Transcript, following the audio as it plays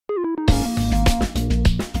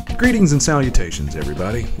Greetings and salutations,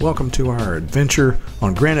 everybody. Welcome to our adventure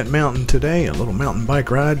on Granite Mountain today, a little mountain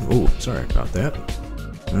bike ride. Oh, sorry about that.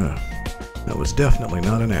 That was definitely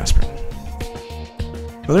not an aspirin.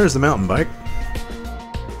 Well, there's the mountain bike.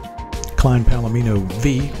 Klein Palomino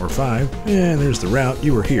V or 5. And there's the route.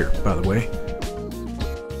 You were here, by the way.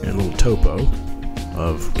 And a little topo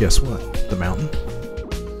of, guess what? The mountain.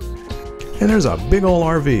 And there's a big ol'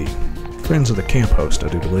 RV. Friends of the camp host, I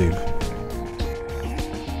do believe.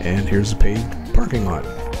 And here's the paved parking lot.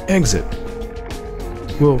 Exit.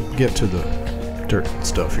 We'll get to the dirt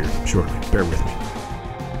stuff here shortly. Bear with me.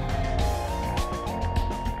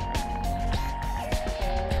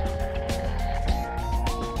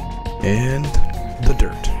 And the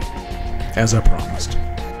dirt, as I promised.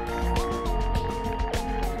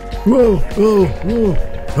 Whoa, whoa, whoa.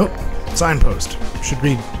 Oh, signpost. Should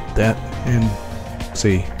read that and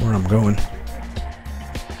see where I'm going.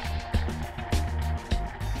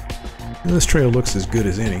 This trail looks as good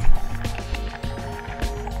as any.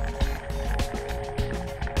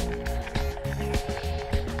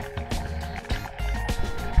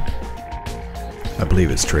 I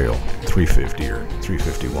believe it's trail 350 or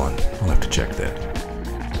 351. I'll have to check that.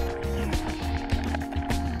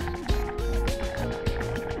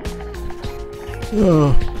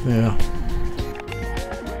 Oh, yeah.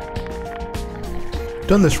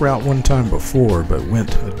 Done this route one time before, but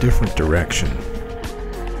went a different direction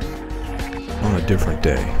on a different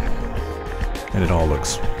day, and it all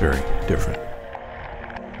looks very different.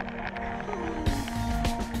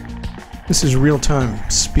 This is real-time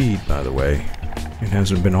speed, by the way. It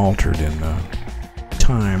hasn't been altered in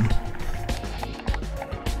time.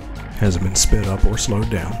 Hasn't been sped up or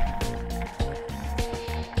slowed down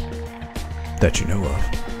that you know of.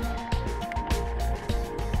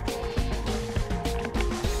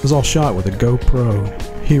 It was all shot with a GoPro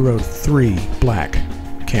Hero 3 Black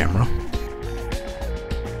camera.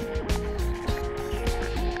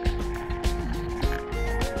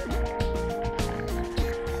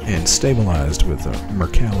 And stabilized with a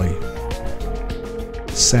Mercalli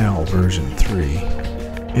SAL V3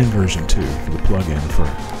 and version 2 for the plug-in for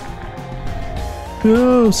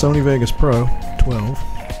Sony Vegas Pro 12,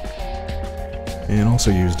 and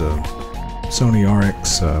also used a Sony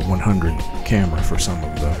RX 100 camera for some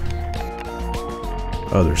of the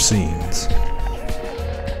other scenes.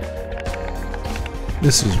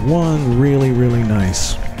 This is one really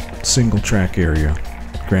nice single track area,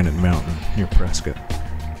 Granite Mountain near Prescott.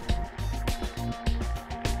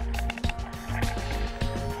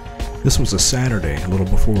 This was a Saturday, a little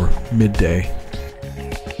before midday,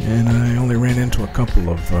 and I only ran into a couple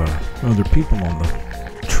of other people on the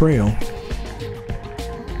trail.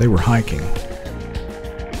 They were hiking.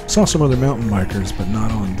 Saw some other mountain bikers, but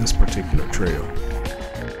not on this particular trail.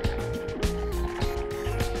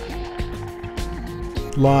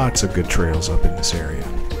 Lots of good trails up in this area.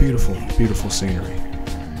 Beautiful, beautiful scenery.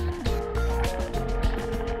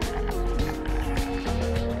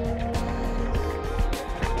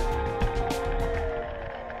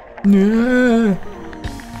 Yeah.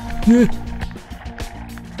 Yeah.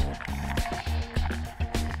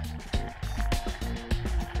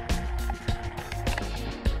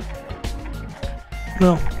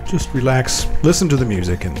 Well, just relax, listen to the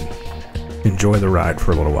music, and enjoy the ride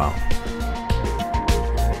for a little while.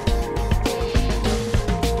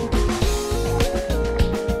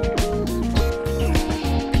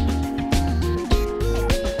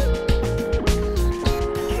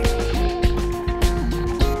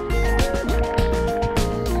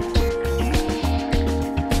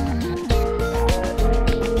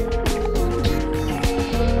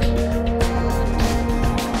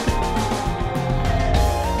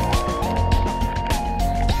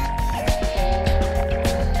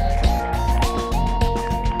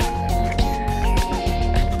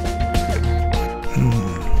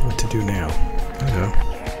 What to do now? I know.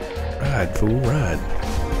 Ride, fool, ride.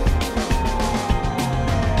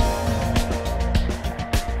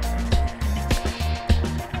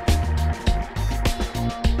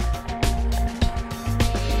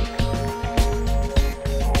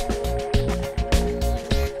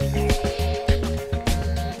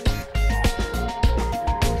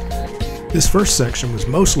 This first section was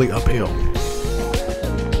mostly uphill.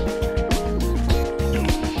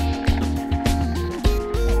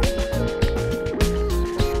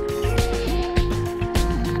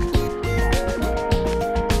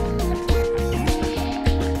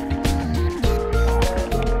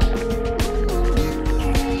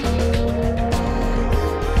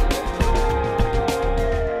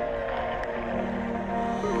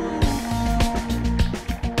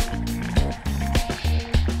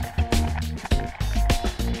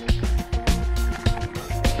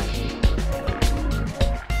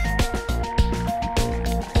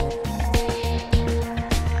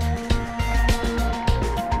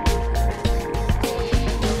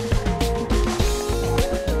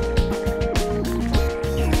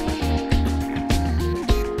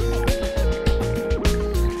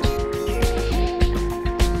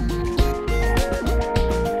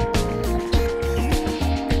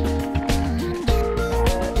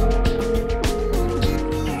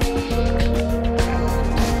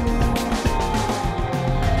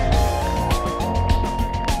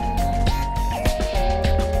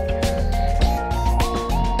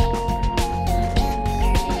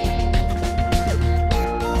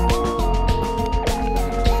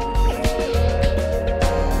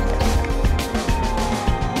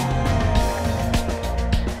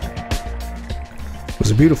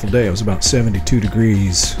 was a beautiful day. It was about 72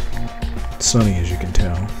 degrees, sunny as you can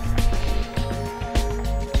tell.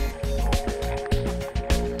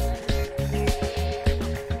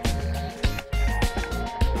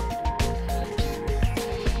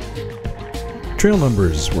 Trail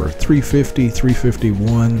numbers were 350,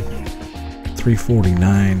 351,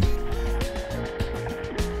 349,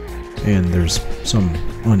 and there's some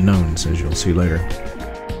unknowns, as you'll see later.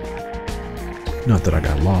 Not that I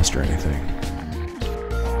got lost or anything.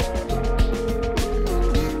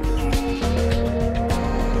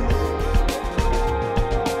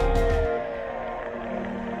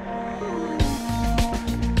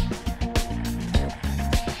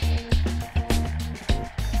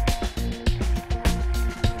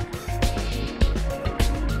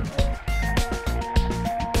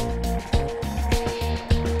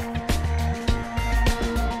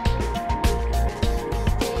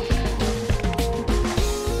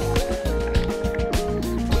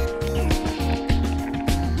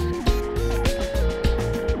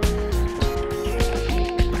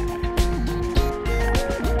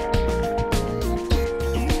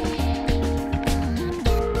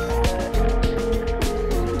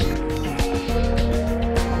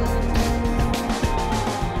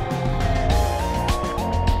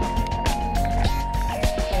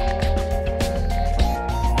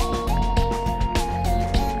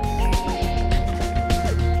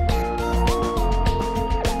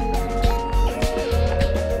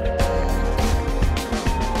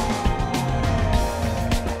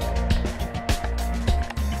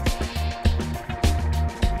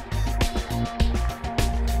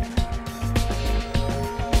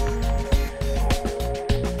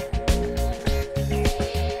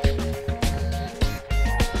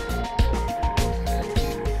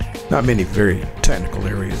 Not many very technical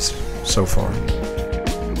areas so far.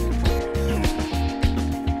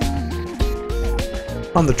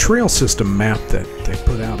 On the trail system map that they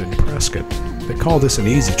put out in Prescott, they call this an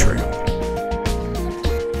easy trail.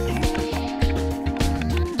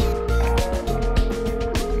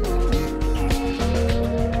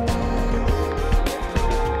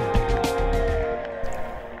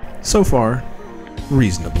 So far,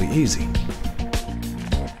 reasonably easy.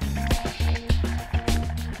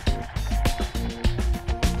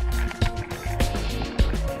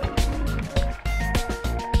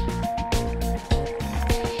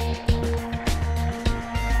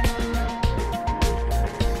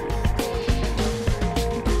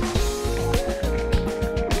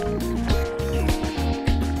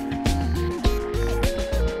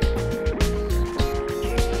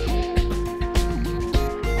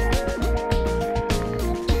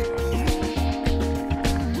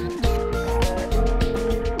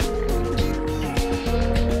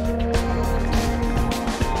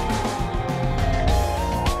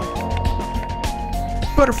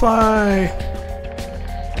 Butterfly!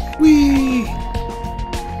 Whee!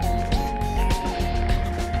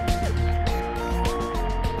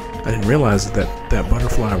 I didn't realize that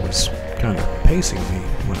butterfly was kind of pacing me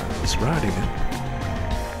when I was riding it.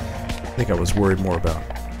 I think I was worried more about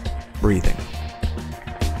breathing.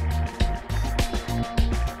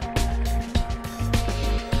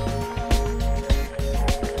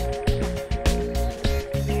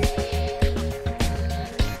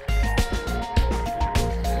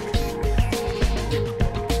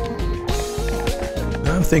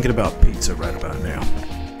 I'm thinking about pizza right about now.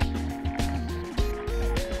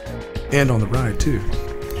 And on the ride too.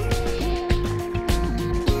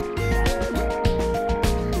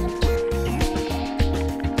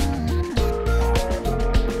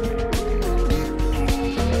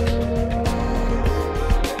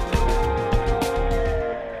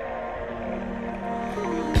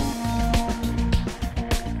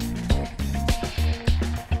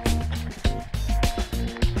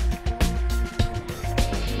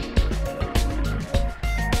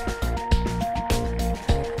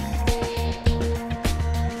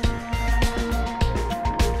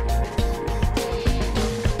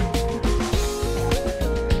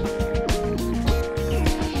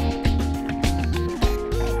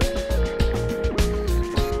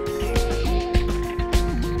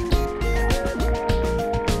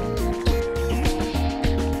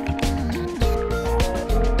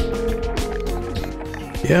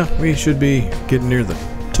 Yeah, we should be getting near the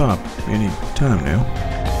top any time now.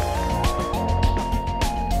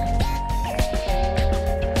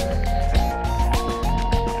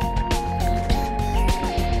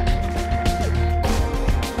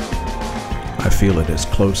 I feel it is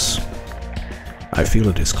close. I feel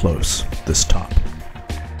it is close, this top.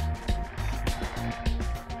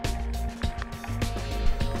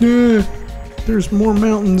 Yeah, there's more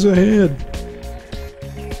mountains ahead.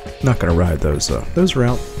 Not going to ride those though. Those are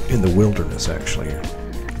out in the wilderness actually. I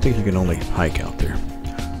think you can only hike out there.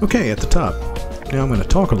 Okay, at the top. Now I'm going to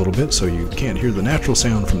talk a little bit so you can't hear the natural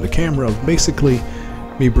sound from the camera of basically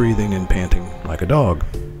me breathing and panting like a dog.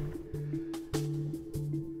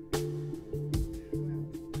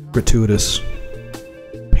 Gratuitous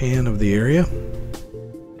pan of the area.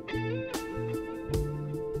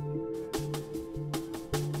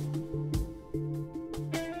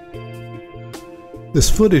 This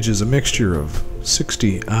footage is a mixture of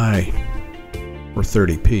 60i or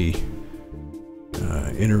 30p,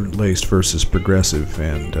 interlaced versus progressive,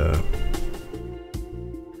 and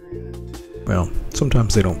well,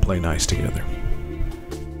 sometimes they don't play nice together.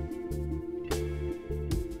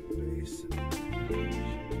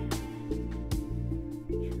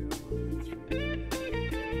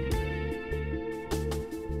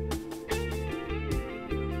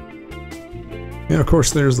 And of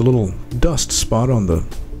course there's the little dust spot on the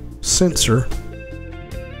sensor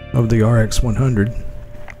of the RX-100.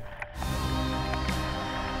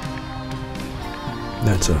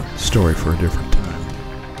 That's a story for a different time.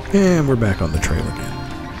 And we're back on the trail again.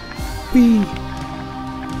 Whee!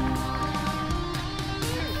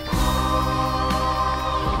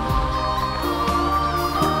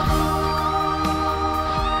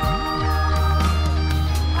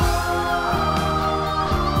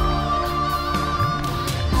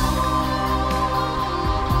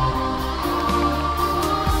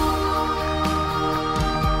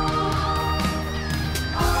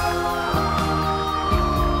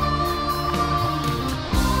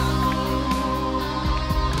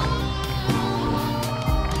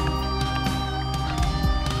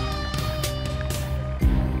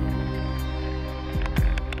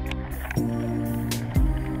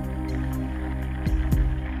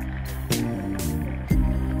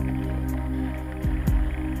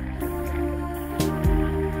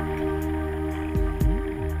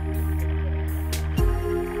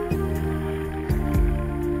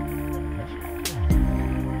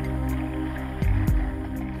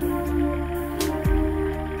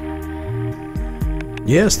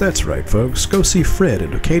 Yes, that's right, folks. Go see Fred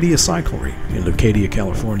at Acadia Cyclery in Acadia,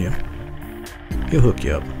 California. He'll hook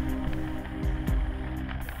you up.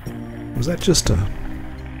 Was that just a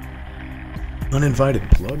uninvited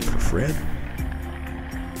plug for Fred?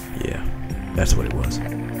 Yeah, that's what it was.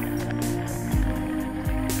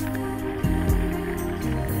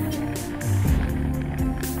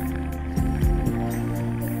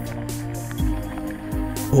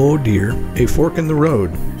 Oh dear, a fork in the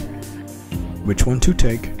road. Which one to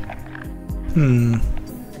take?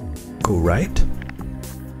 Go right?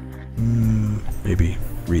 Maybe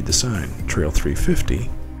read the sign. Trail 350.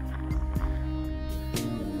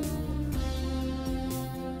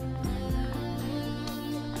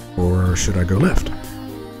 Or should I go left?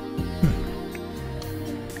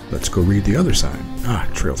 Let's go read the other sign. Ah,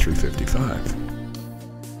 Trail 355.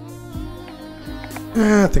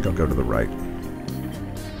 I think I'll go to the right.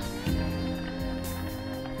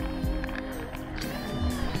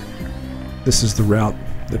 This is the route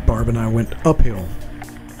that Barb and I went uphill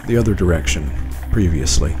the other direction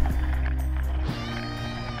previously.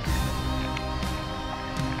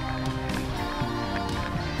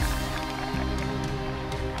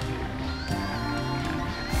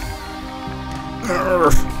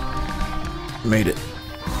 Arrgh. Made it.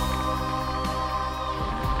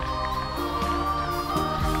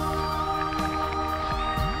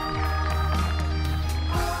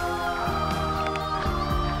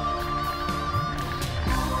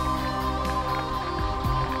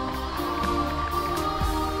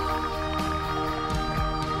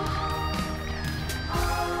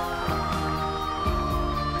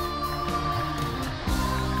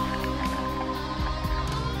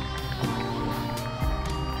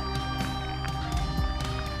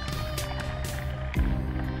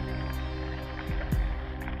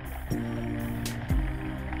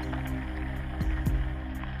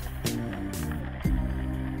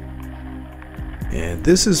 And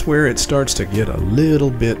this is where it starts to get a little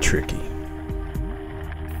bit tricky.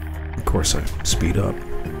 Of course, I speed up.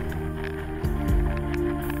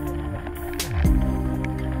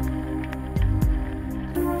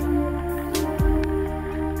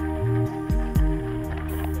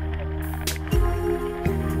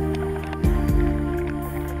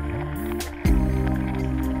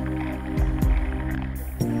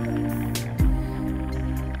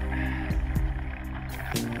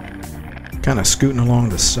 Kind of scooting along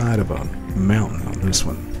the side of a mountain on this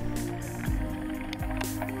one.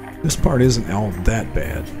 This part isn't all that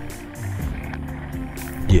bad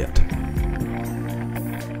yet.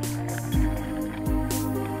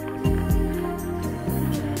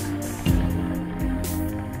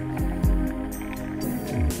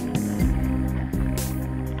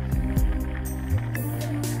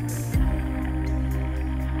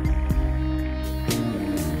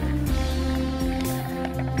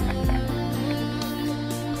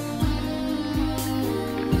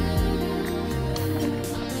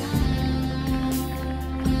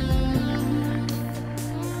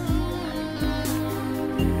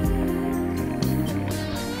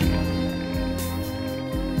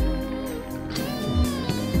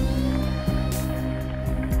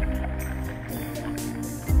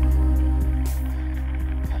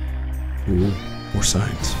 Ooh, more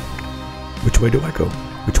signs. Which way do I go?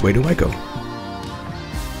 Which way do I go?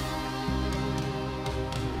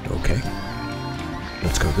 Okay.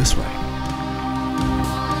 Let's go this way.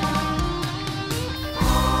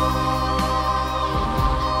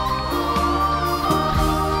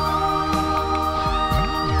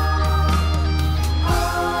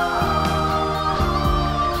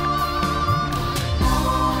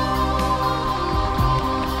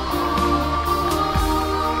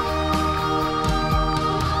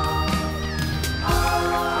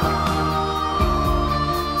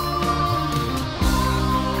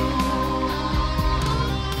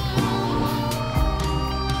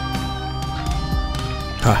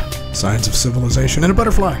 Signs of civilization and a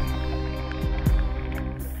butterfly.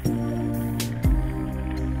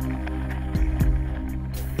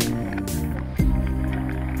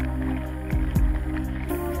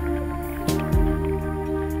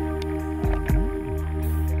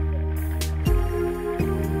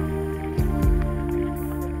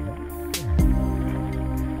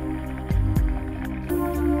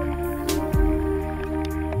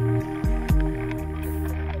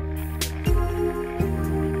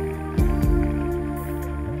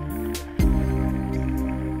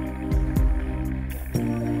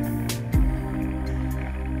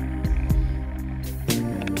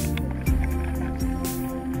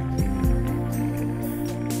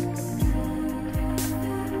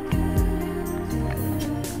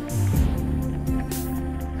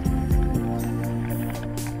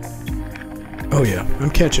 Oh yeah, I'm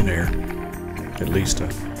catching air. At least a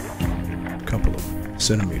couple of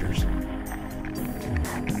centimeters.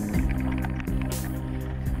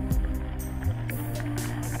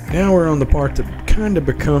 Now we're on the part that kind of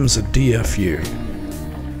becomes a DFU.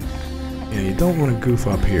 Yeah, you don't want to goof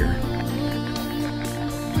up here.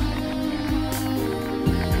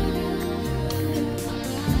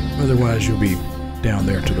 Otherwise you'll be down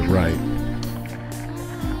there to the right.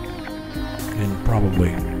 And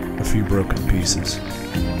probably a few broken pieces.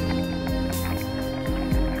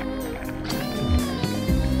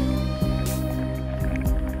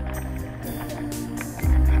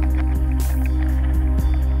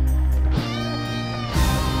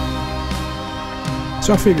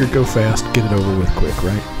 So I figured go fast, get it over with quick,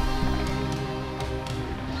 right?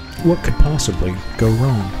 What could possibly go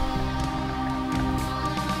wrong?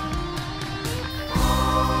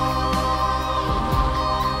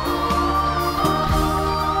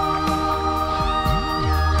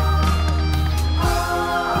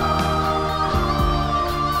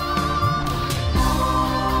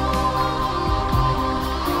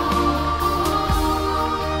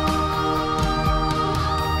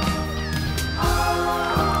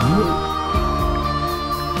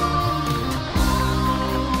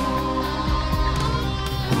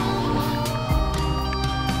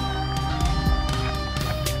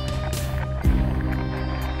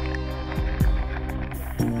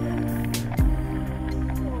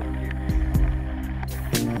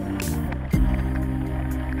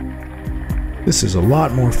 This is a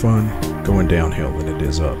lot more fun going downhill than it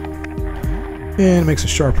is up. And it makes a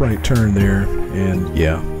sharp right turn there, and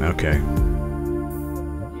yeah, okay.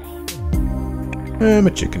 I'm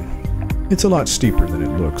a chicken. It's a lot steeper than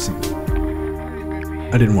it looks.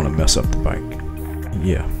 I didn't want to mess up the bike.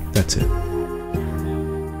 Yeah, that's it.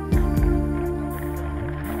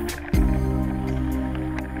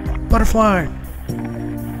 Butterfly!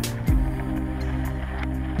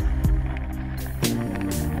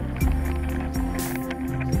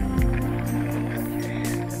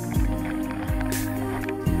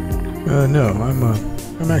 No,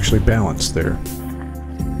 I'm actually balanced there.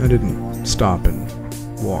 I didn't stop and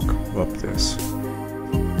walk up this.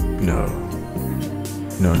 No,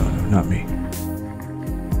 not me.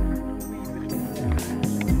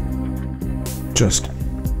 Just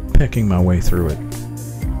pecking my way through it.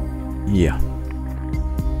 Yeah.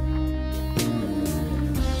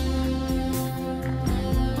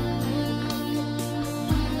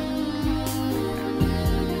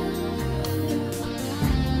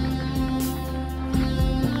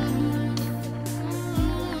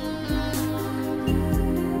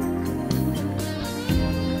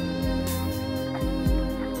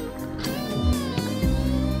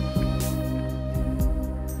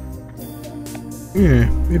 Yeah,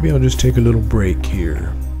 maybe I'll just take a little break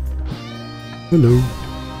here. Hello.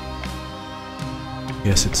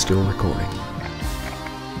 Yes, it's still recording.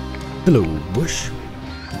 Hello, bush.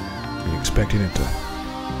 Are you expecting it to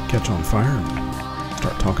catch on fire and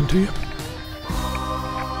start talking to you?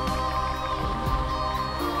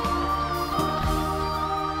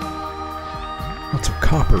 Lots of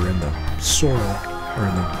copper in the soil, or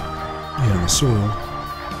in the soil.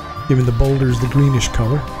 giving the boulders the greenish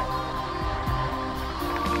color.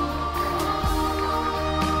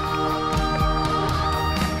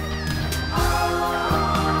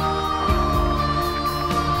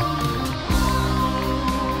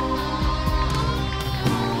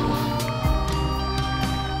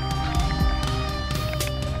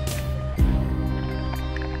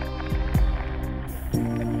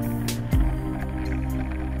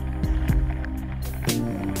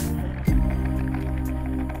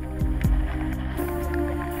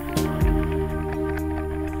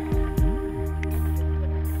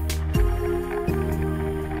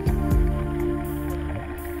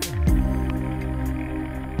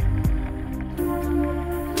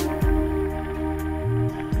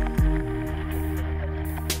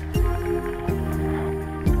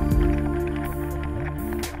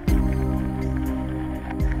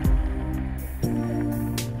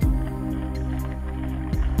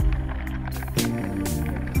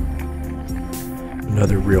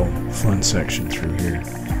 Another real fun section through here.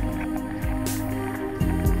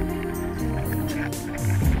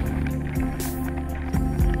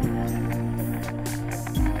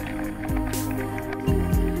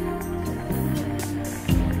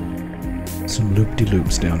 Some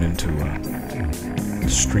loop-de-loops down into a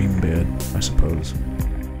stream bed, I suppose.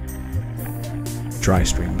 Dry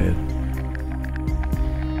stream bed.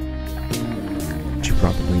 But you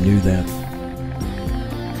probably knew that.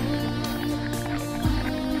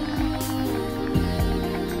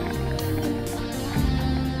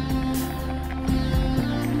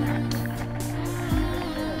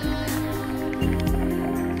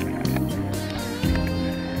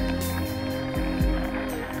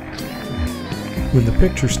 When the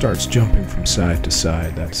picture starts jumping from side to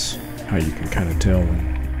side, that's how you can kind of tell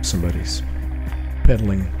when somebody's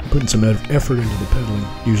pedaling, putting some effort into the pedaling,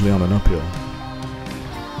 usually on an uphill.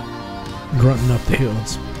 Grunting up the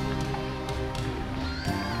hills.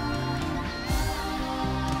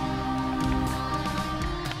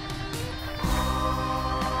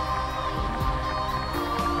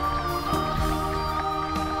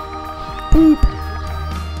 Boop!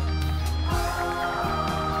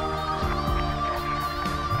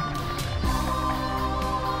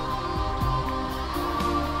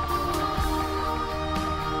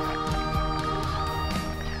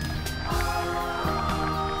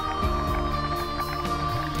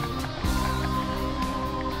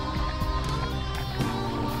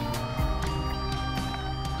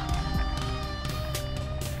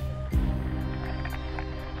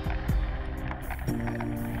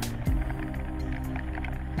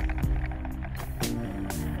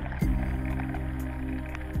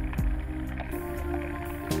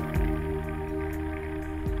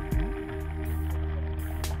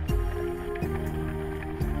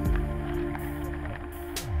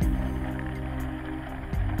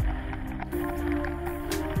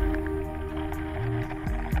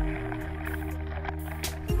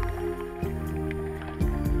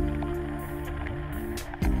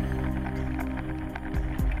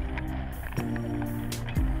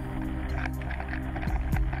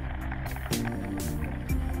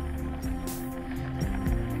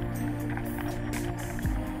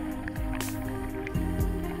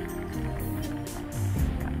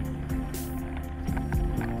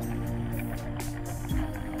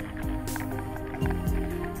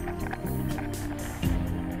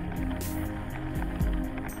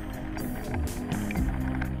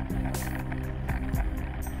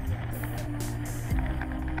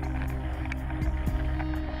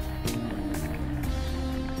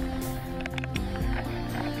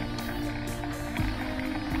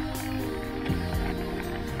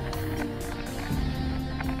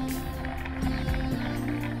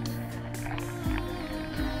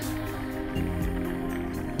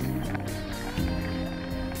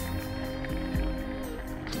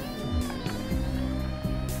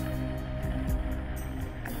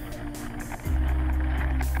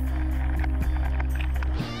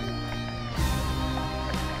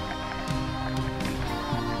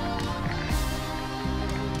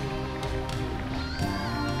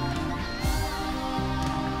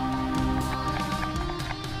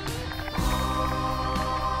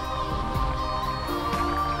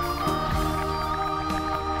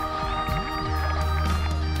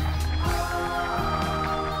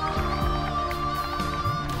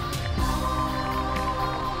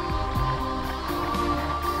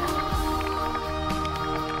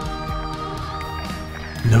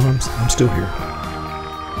 No, I'm still here.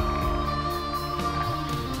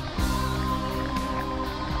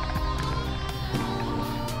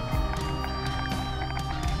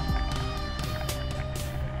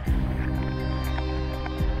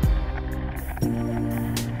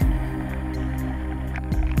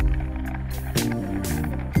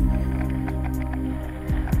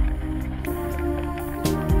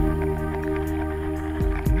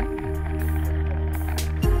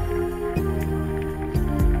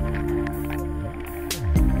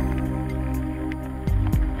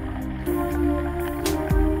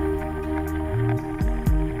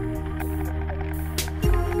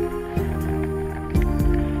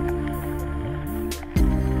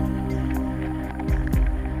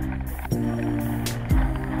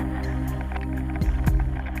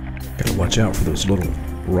 watch out for those little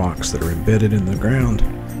rocks that are embedded in the ground.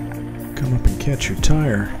 Come up and catch your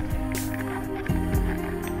tire.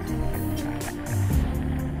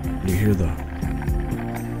 You hear the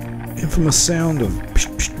infamous sound of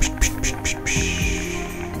psh, psh, psh, psh, psh,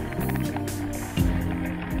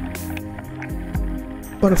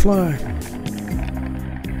 psh. Butterfly.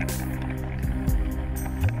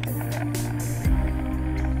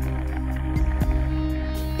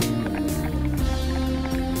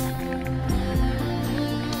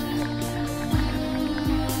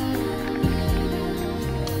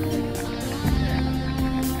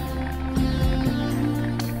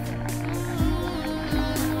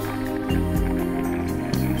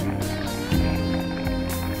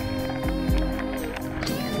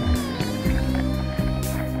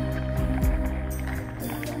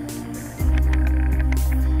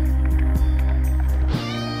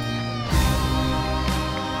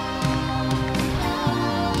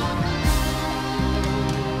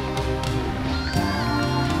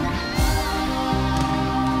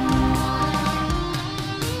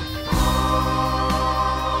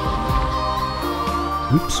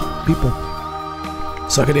 Oops, people.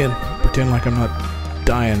 Suck it in. Pretend like I'm not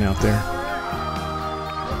dying out there.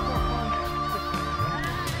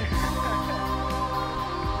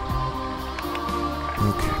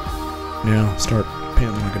 Okay. Now start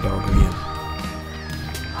panting like a dog again.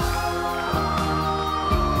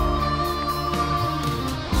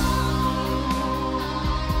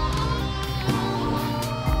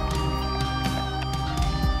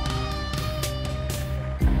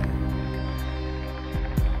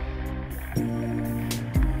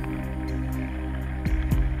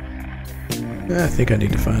 I think I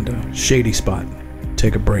need to find a shady spot.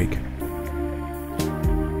 Take a break.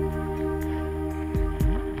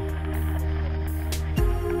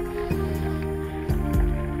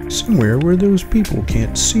 Somewhere where those people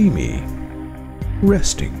can't see me.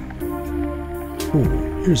 Resting.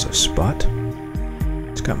 Oh, here's a spot.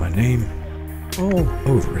 It's got my name all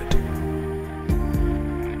over it.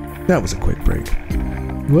 That was a quick break.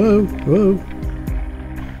 Whoa, whoa.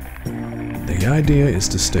 The idea is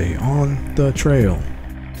to stay on the trail.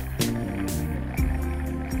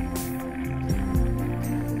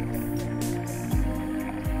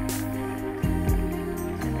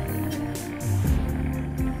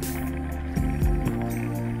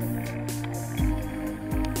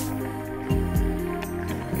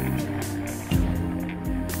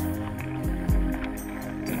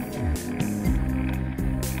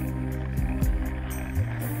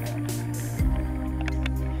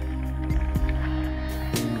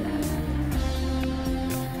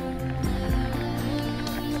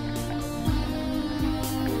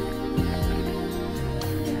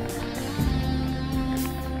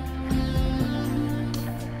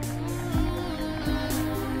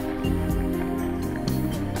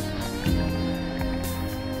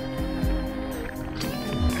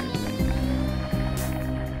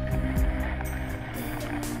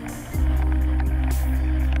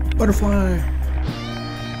 Butterfly.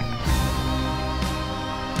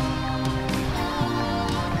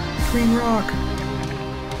 Green rock.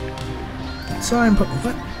 Signpost.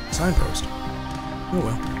 What? Signpost. Oh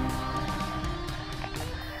well.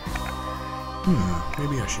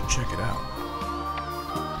 Maybe I should check it out.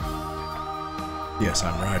 Yes,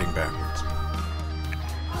 I'm riding backwards.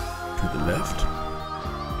 To the left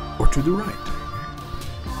or to the right?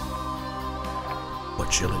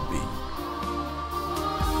 What shall it be?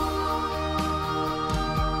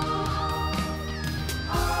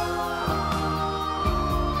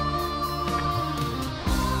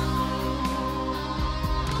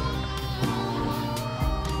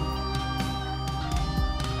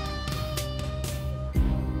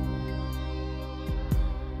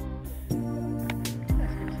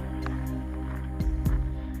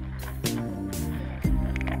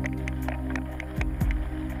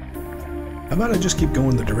 How about I just keep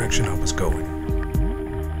going the direction I was going?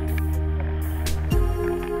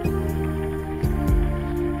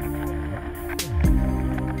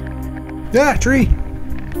 Yeah, tree!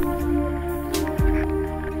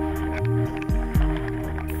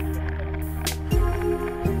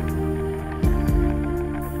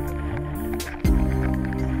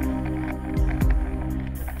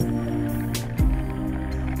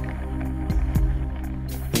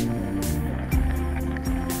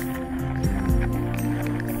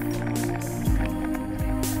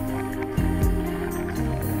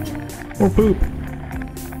 More poop.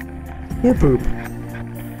 More poop.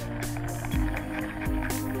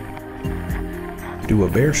 Do a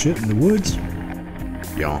bear shit in the woods?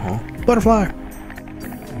 Yeah, Butterfly.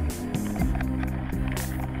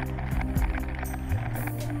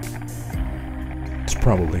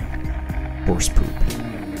 probably horse poop.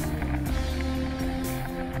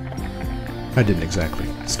 I didn't exactly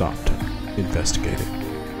stop to investigate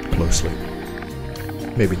it closely.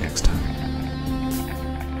 Maybe next time.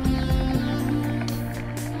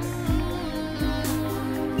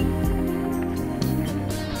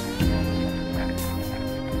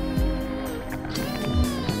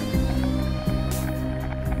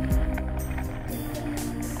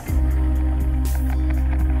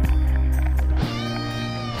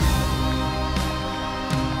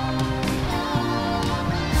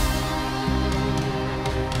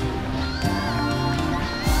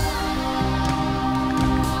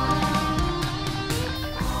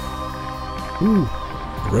 Ooh,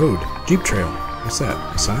 road. Jeep trail. What's that?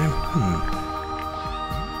 A sign?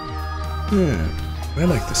 Yeah, I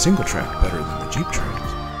like the single track better than the Jeep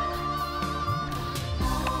trails.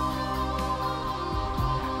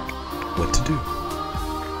 What to do?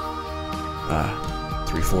 Ah,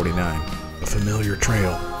 349. A familiar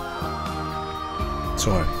trail.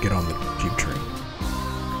 So I get on the Jeep trail.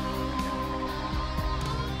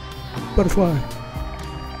 Butterfly.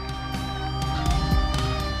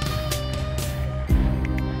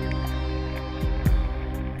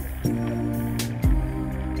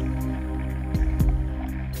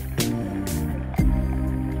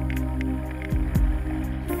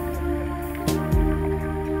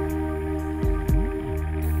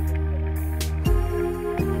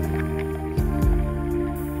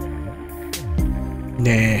 Nah,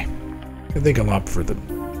 I think I'll opt for the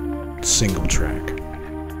single track.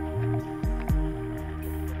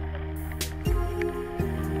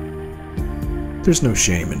 There's no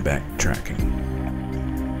shame in backtracking.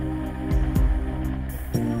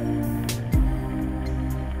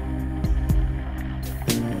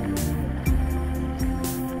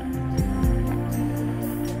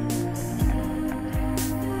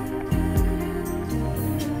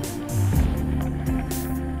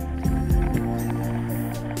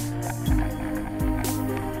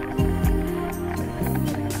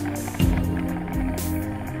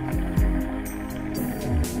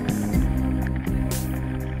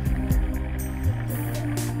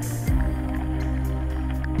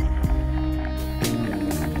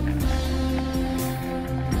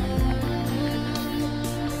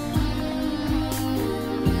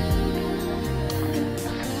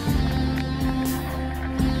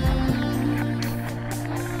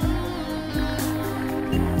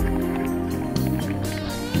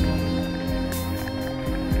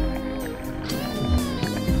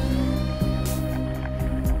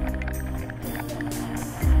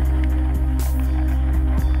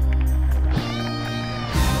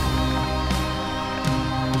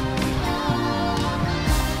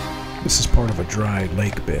 This is part of a dry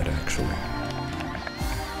lake bed, actually.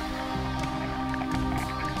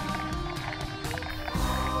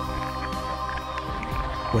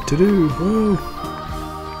 What to do? Whoa!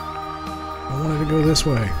 I wanted to go this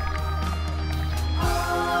way.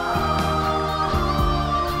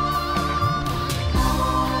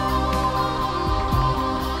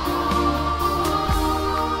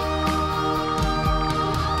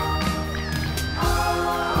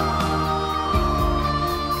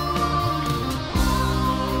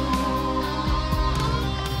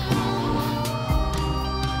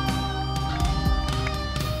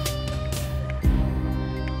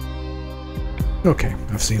 Okay,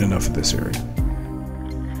 I've seen enough of this area.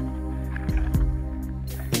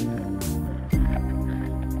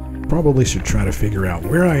 Probably should try to figure out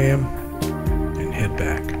where I am and head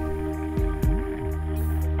back.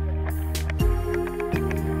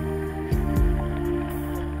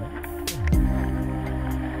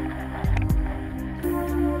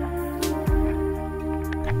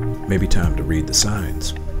 Maybe time to read the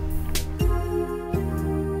signs.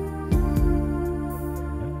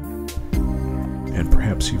 And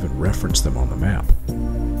perhaps even reference them on the map,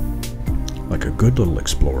 like a good little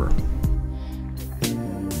explorer.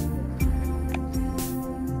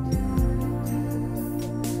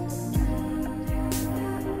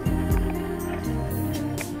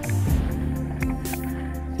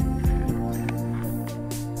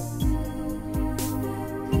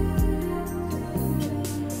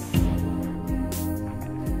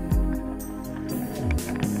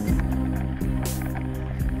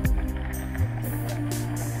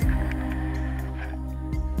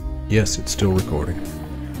 Yes, it's still recording.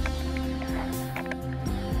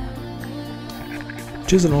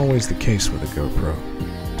 Which isn't always the case with a GoPro,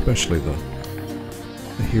 especially the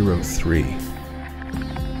Hero 3.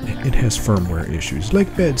 It has firmware issues.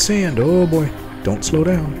 Lake bed, sand, oh boy. Don't slow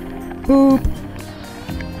down. Boop!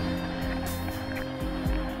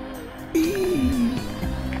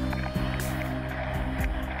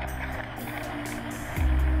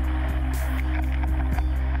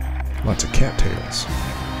 Lots of cattails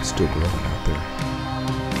still growing out there.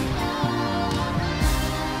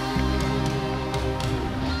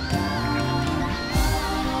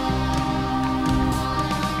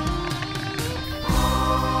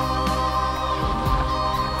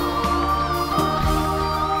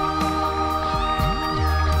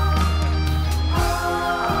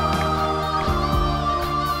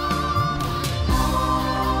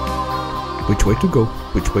 Which way to go?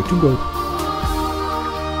 Which way to go?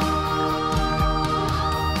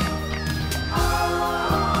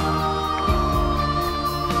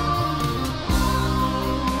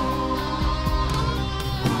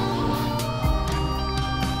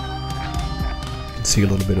 See a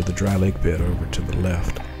little bit of the dry lake bed over to the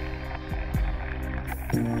left.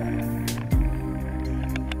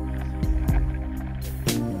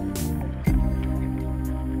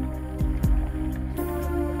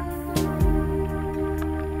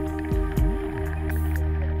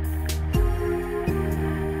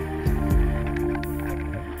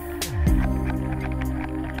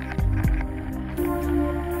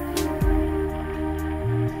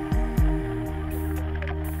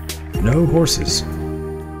 No horses.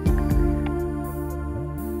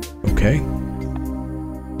 Okay.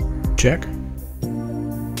 Check.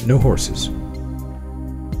 No horses.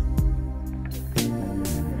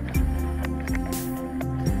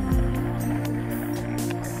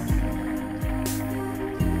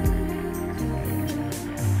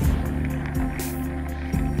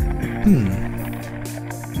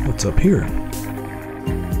 What's up here?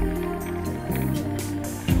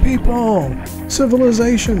 People!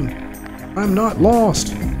 Civilization! I'm not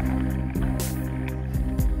lost!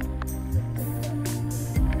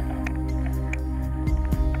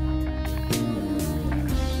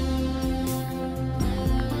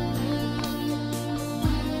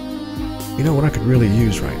 You know what I could really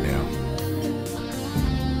use right now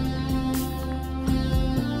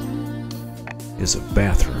is a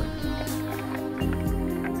bathroom.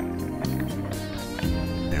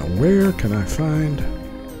 Now where can I find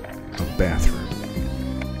a bathroom?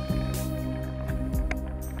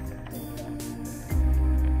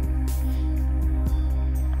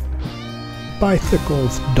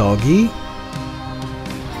 Bicycles, doggy.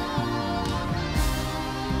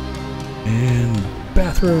 And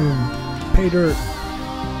bathroom, pay dirt.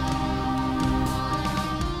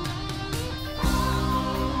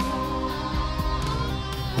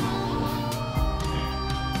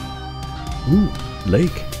 Ooh,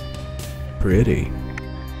 lake. Pretty.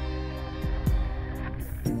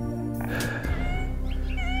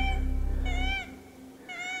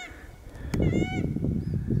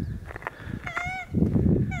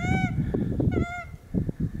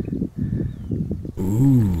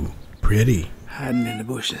 Ooh, pretty. Hiding in the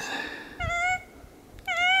bushes.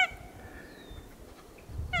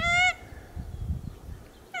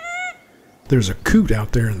 There's a coot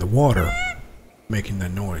out there in the water making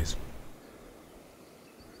that noise.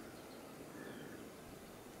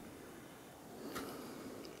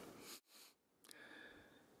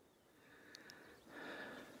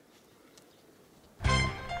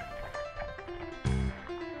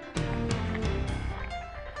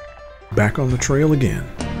 Back on the trail again.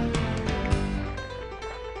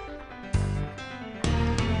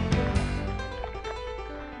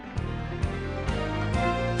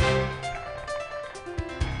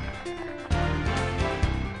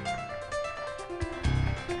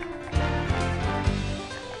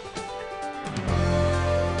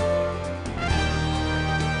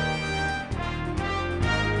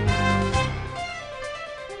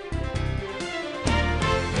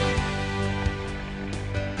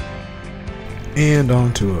 And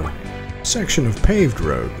onto a section of paved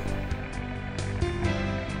road.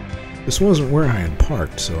 This wasn't where I had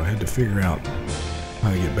parked, so I had to figure out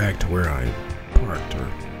how to get back to where I had parked or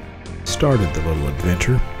started the little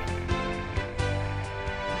adventure.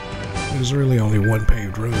 There's really only one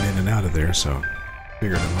paved road in and out of there, so I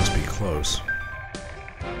figured it must be close.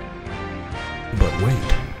 But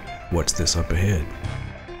wait, what's this up ahead?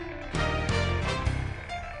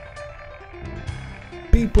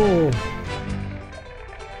 People!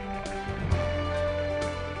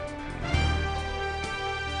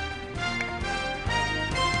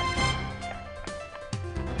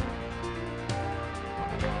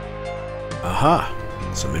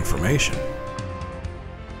 Aha! Some information.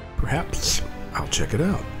 Perhaps I'll check it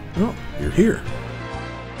out. Oh, you're here.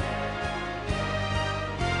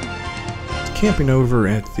 It's camping over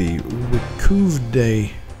at the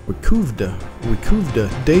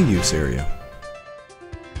Wikuvda day use area.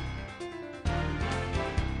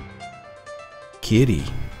 Kitty.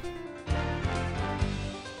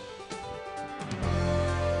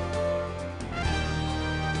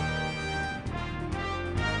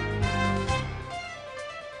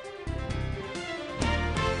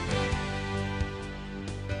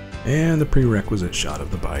 And the prerequisite shot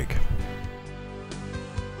of the bike.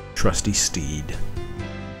 Trusty steed.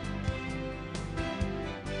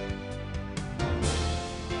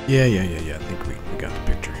 Yeah. I think we got the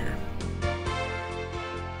picture here.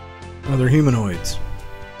 Oh, they're humanoids.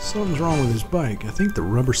 Something's wrong with his bike. I think the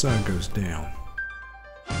rubber side goes down.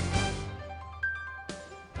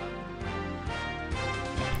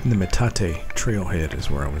 And the Metate trailhead is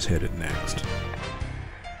where I was headed next.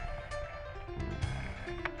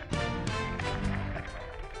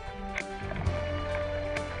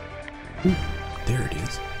 Ooh, there it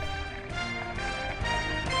is.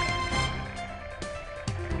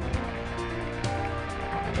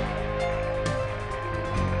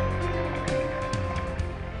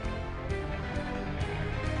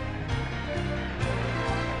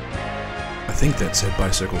 I think that said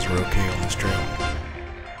bicycles are okay on this trail.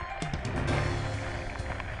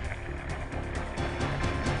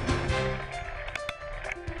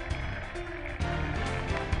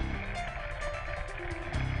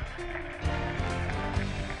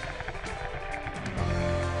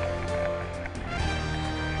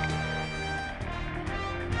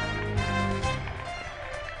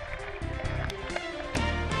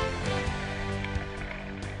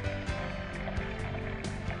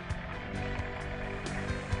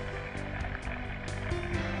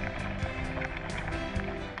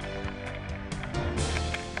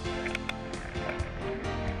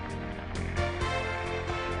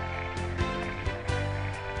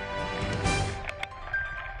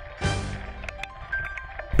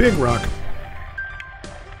 Big rock.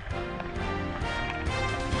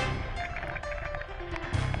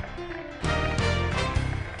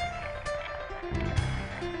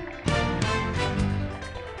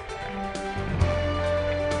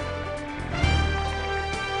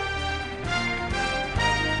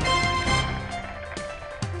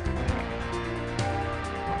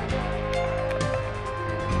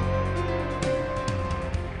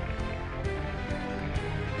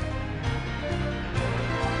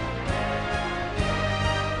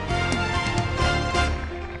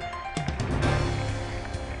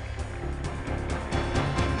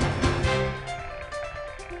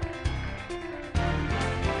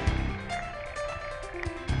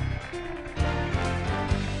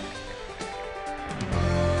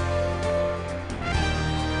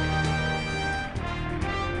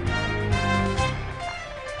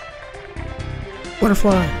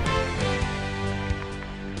 Butterfly.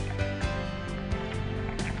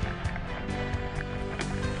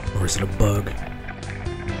 Or is it a bug?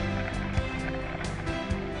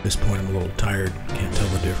 At this point I'm a little tired, can't tell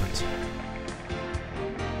the difference.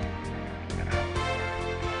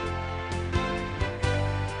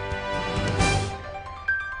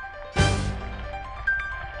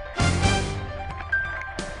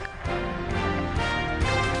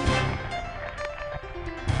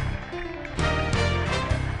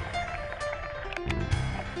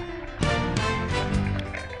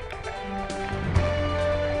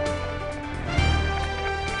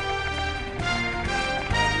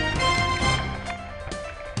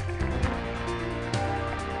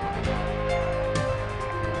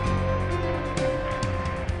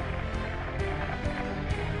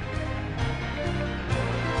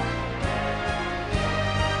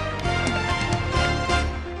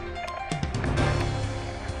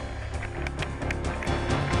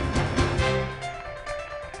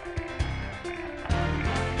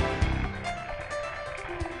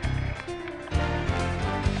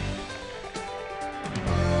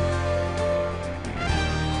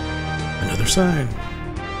 Another sign.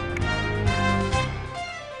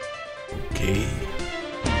 Okay.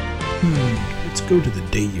 Let's go to the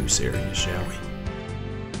day use area, shall we?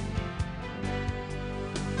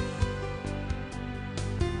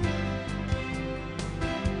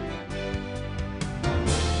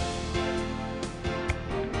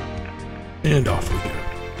 And off we go.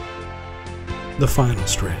 The final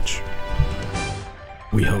stretch.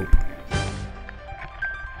 We hope.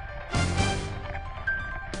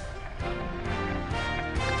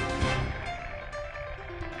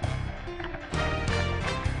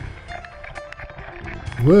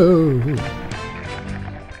 Whoa!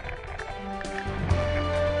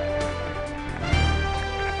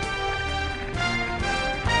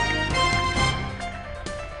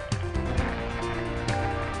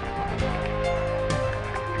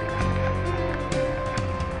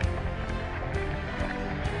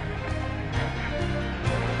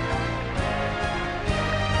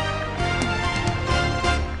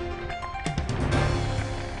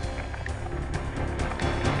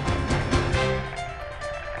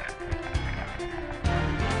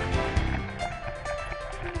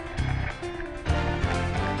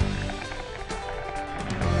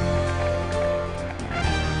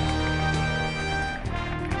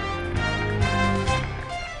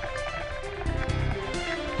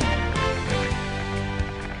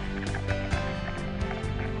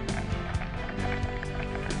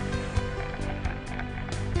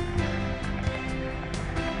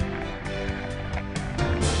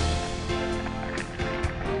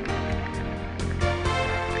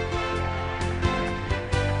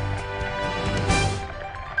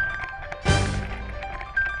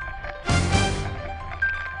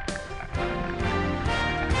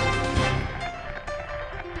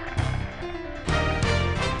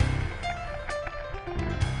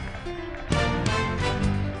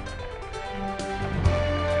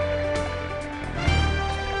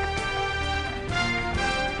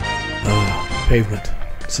 Pavement.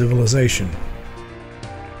 Civilization.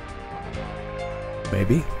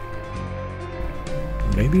 Maybe.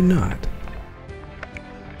 Maybe not.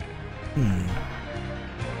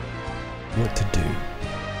 What to do?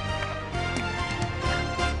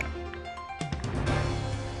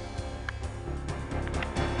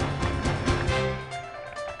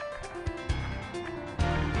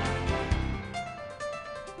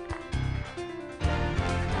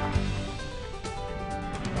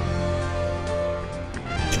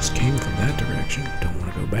 Just came from that direction. Don't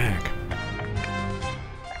want to go back.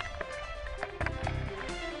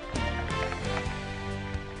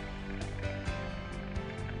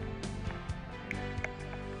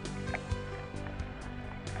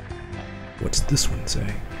 What's this one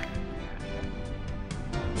say?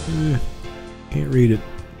 Can't read it.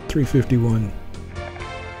 351.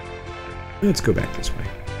 Let's go back this way.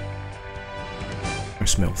 I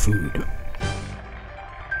smell food.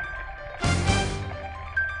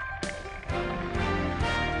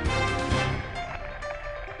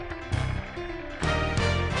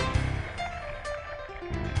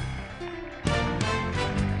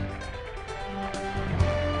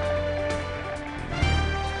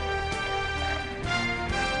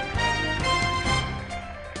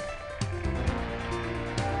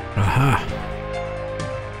 Aha!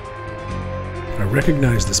 I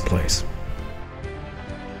recognize this place.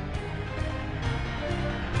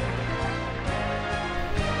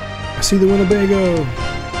 I see the Winnebago!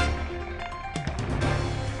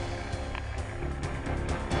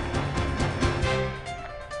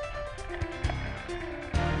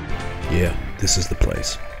 Yeah, this is the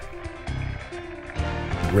place.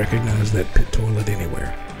 I recognize that pit toilet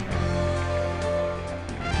anywhere.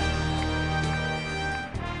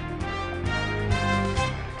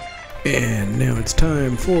 And now it's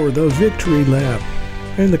time for the victory lap.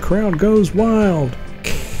 And the crowd goes wild.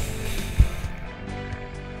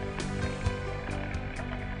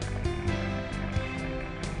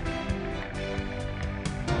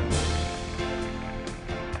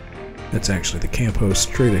 That's actually the camp host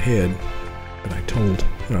straight ahead that I told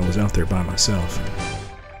when I was out there by myself.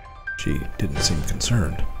 She didn't seem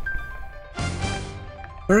concerned.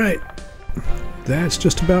 Alright. That's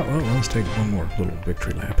just about... well, let's take one more little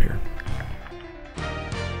victory lap here.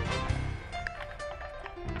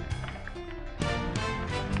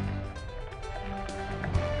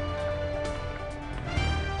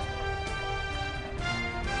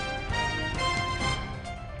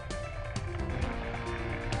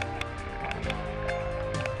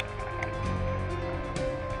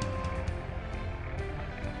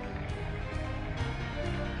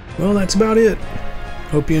 Well, that's about it.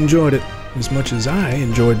 Hope you enjoyed it as much as I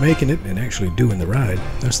enjoyed making it and actually doing the ride.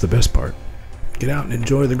 That's the best part. Get out and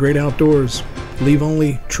enjoy the great outdoors. Leave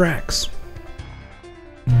only tracks.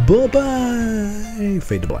 Bye-bye.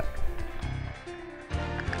 Fade to black.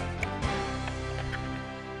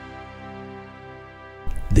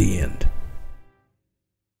 The end.